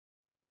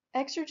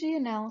Exergy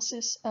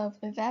Analysis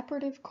of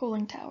Evaporative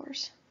Cooling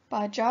Towers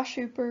by Josh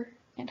Hooper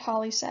and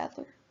Hollee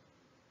Sadler.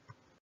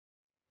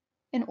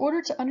 In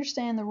order to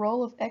understand the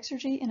role of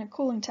exergy in a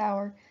cooling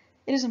tower,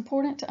 it is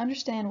important to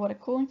understand what a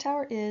cooling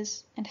tower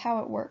is and how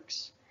it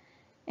works.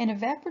 An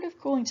evaporative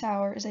cooling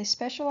tower is a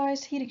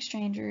specialized heat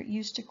exchanger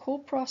used to cool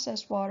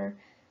process water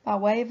by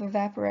way of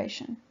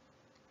evaporation.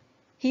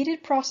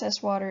 Heated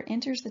process water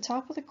enters the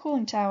top of the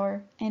cooling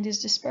tower and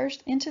is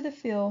dispersed into the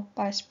fill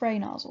by spray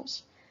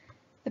nozzles.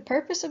 The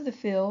purpose of the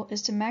fill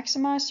is to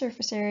maximize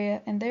surface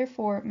area and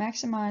therefore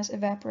maximize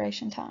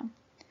evaporation time.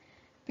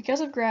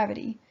 Because of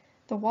gravity,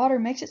 the water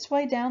makes its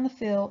way down the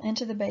fill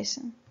into the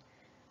basin.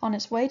 On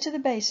its way to the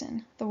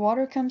basin, the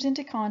water comes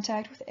into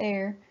contact with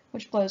air,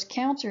 which blows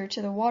counter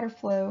to the water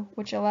flow,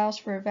 which allows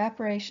for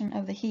evaporation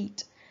of the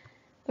heat.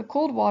 The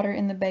cooled water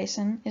in the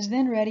basin is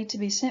then ready to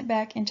be sent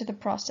back into the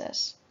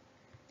process.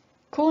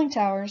 Cooling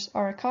towers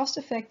are a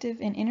cost-effective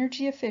and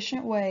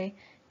energy-efficient way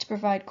to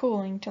provide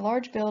cooling to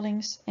large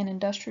buildings and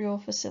industrial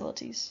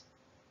facilities.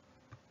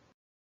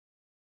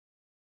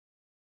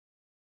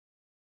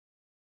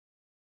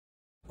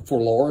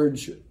 For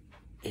large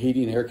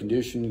heating and air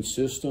conditioning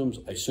systems,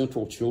 a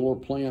central chiller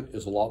plant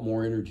is a lot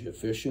more energy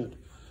efficient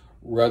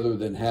rather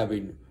than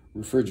having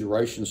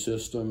refrigeration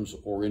systems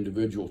or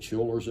individual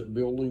chillers at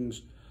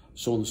buildings.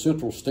 So in the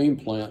central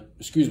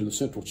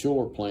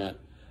chiller plant,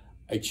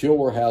 a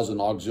chiller has an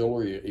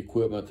auxiliary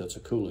equipment that's a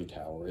cooling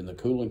tower, and the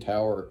cooling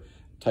tower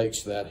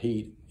takes that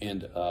heat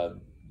and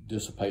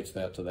dissipates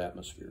that to the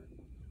atmosphere.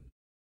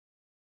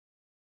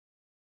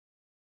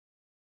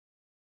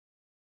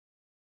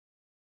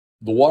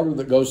 The water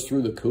that goes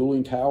through the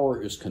cooling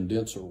tower is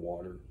condenser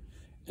water,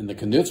 and the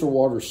condenser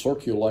water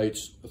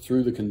circulates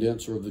through the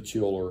condenser of the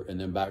chiller and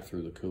then back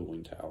through the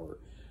cooling tower.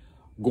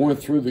 Going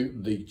through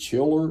the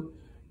chiller,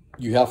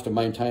 you have to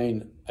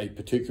maintain a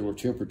particular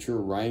temperature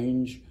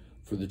range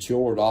for the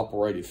chiller to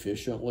operate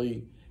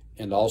efficiently.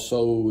 And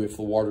also, if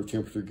the water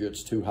temperature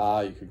gets too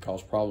high, it could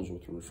cause problems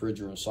with the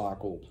refrigerant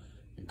cycle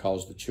and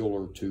cause the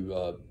chiller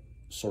to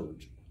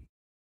surge.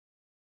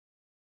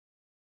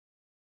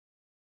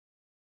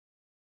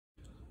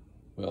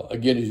 Well,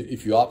 again,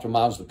 if you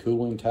optimize the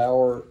cooling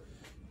tower,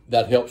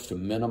 that helps to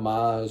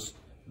minimize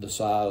the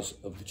size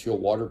of the chill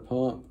water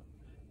pump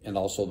and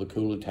also the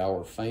cooling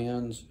tower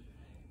fans.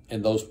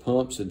 And those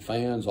pumps and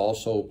fans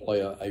also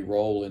play a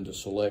role into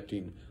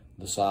selecting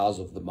the size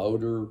of the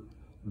motor,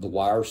 the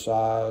wire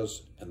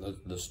size, and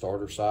the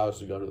starter size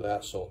to go to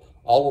that. So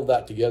all of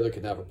that together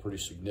can have a pretty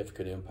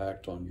significant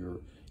impact on your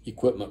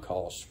equipment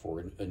costs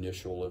for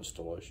initial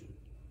installation.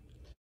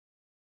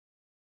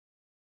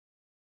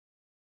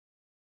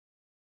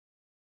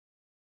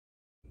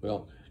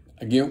 Well,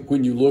 again,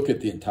 when you look at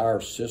the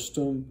entire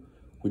system,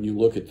 when you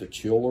look at the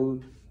chiller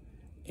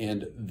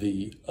and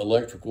the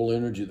electrical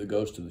energy that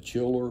goes to the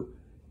chiller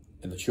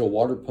and the chill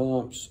water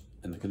pumps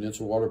and the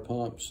condenser water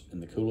pumps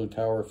and the cooling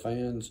tower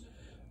fans,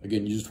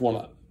 again, you just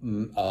want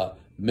to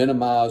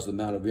minimize the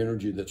amount of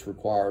energy that's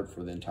required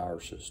for the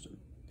entire system.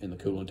 And the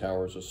cooling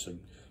tower is a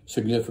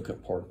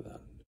significant part of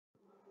that.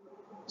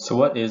 So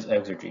what is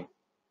exergy?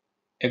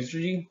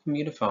 Exergy can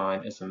be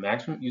defined as the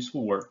maximum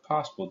useful work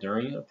possible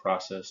during a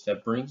process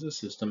that brings the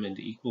system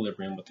into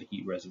equilibrium with the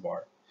heat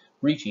reservoir,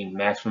 reaching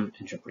maximum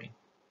entropy.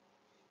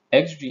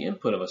 Exergy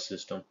input of a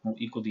system will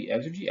equal the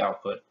exergy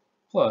output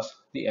plus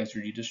the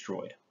exergy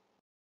destroyed.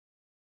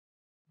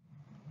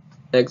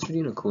 Exergy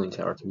in a cooling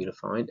tower can be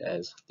defined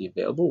as the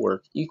available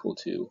work equal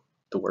to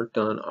the work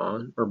done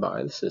on or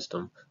by the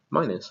system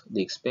minus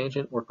the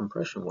expansion or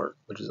compression work,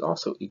 which is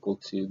also equal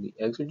to the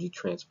exergy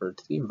transferred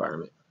to the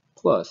environment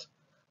plus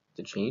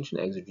the change in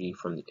exergy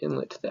from the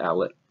inlet to the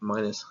outlet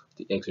minus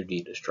the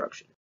exergy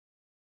destruction.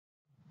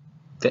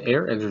 The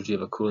air exergy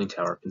of a cooling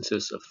tower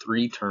consists of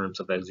three terms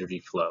of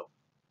exergy flow: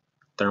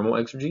 thermal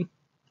exergy,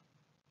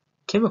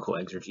 chemical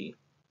exergy,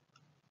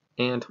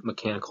 and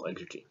mechanical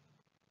exergy.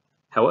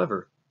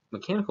 However,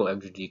 mechanical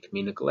exergy can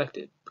be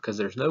neglected because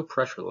there's no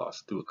pressure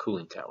loss through a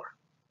cooling tower.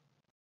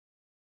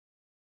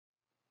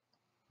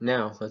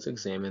 Now let's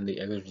examine the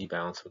exergy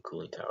balance of a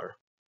cooling tower.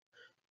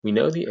 We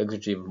know the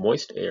exergy of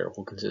moist air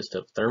will consist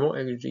of thermal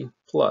exergy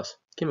plus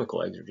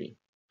chemical exergy.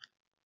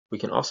 We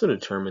can also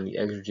determine the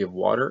exergy of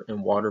water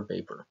and water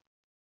vapor.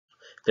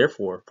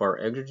 Therefore, for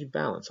our exergy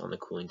balance on the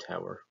cooling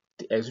tower,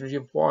 the exergy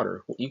of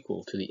water will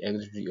equal to the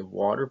exergy of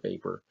water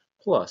vapor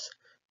plus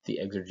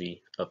the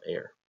exergy of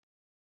air.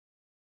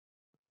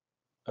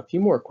 A few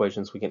more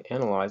equations we can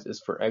analyze is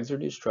for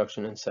exergy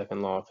destruction and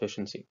second law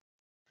efficiency.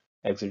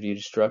 Exergy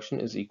destruction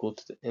is equal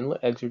to the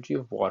inlet exergy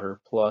of water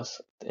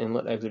plus the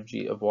inlet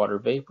exergy of water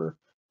vapor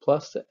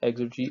plus the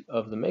exergy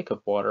of the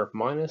makeup water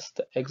minus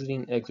the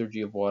exiting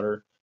exergy of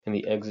water and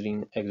the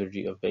exiting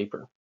exergy of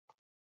vapor.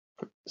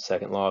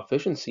 Second law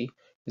efficiency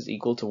is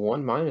equal to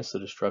 1 minus the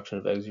destruction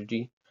of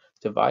exergy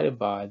divided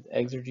by the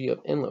exergy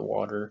of inlet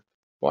water,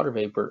 water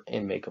vapor,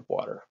 and makeup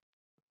water.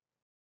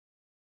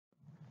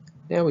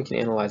 Now we can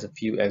analyze a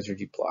few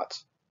exergy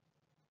plots.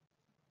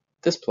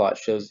 This plot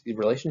shows the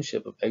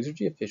relationship of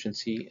exergy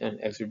efficiency and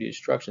exergy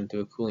destruction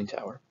through a cooling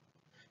tower.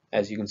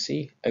 As you can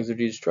see,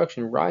 exergy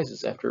destruction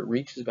rises after it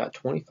reaches about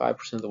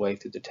 25% of the way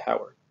through the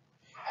tower.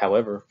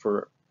 However,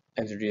 for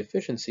exergy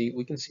efficiency,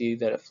 we can see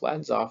that it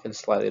flattens off and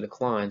slightly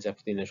declines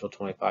after the initial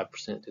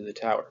 25% through the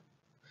tower.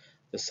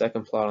 The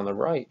second plot on the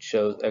right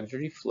shows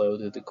exergy flow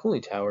through the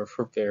cooling tower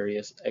for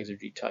various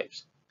exergy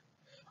types.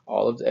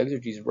 All of the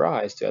exergies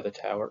rise throughout the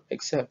tower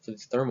except for the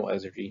thermal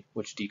exergy,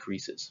 which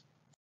decreases.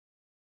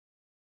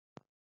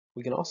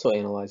 We can also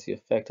analyze the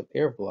effect of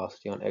air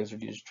velocity on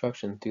exergy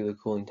destruction through the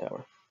cooling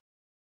tower.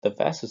 The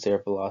fastest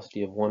air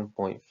velocity of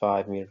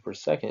 1.5 meters per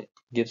second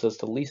gives us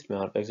the least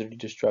amount of exergy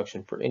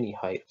destruction for any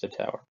height of the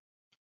tower.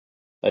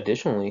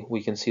 Additionally,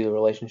 we can see the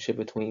relationship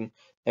between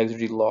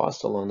exergy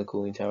lost along the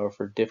cooling tower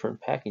for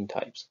different packing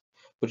types,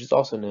 which is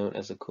also known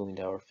as the cooling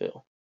tower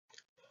fill.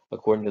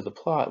 According to the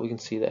plot, we can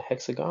see that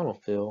hexagonal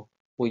fill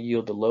will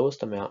yield the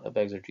lowest amount of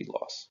exergy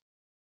loss.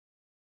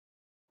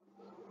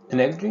 An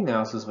exergy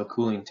analysis of a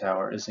cooling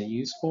tower is a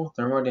useful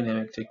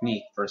thermodynamic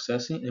technique for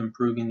assessing and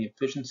improving the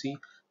efficiency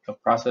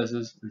of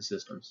processes and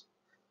systems.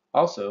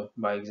 Also,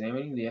 by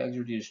examining the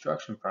exergy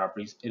destruction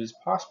properties, it is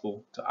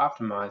possible to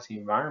optimize the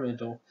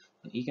environmental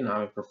and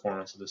economic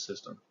performance of the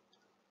system.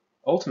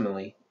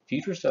 Ultimately,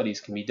 future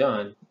studies can be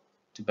done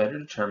to better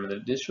determine the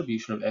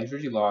distribution of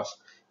exergy loss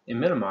and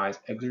minimize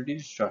exergy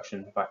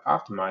destruction by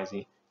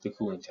optimizing the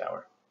cooling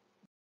tower.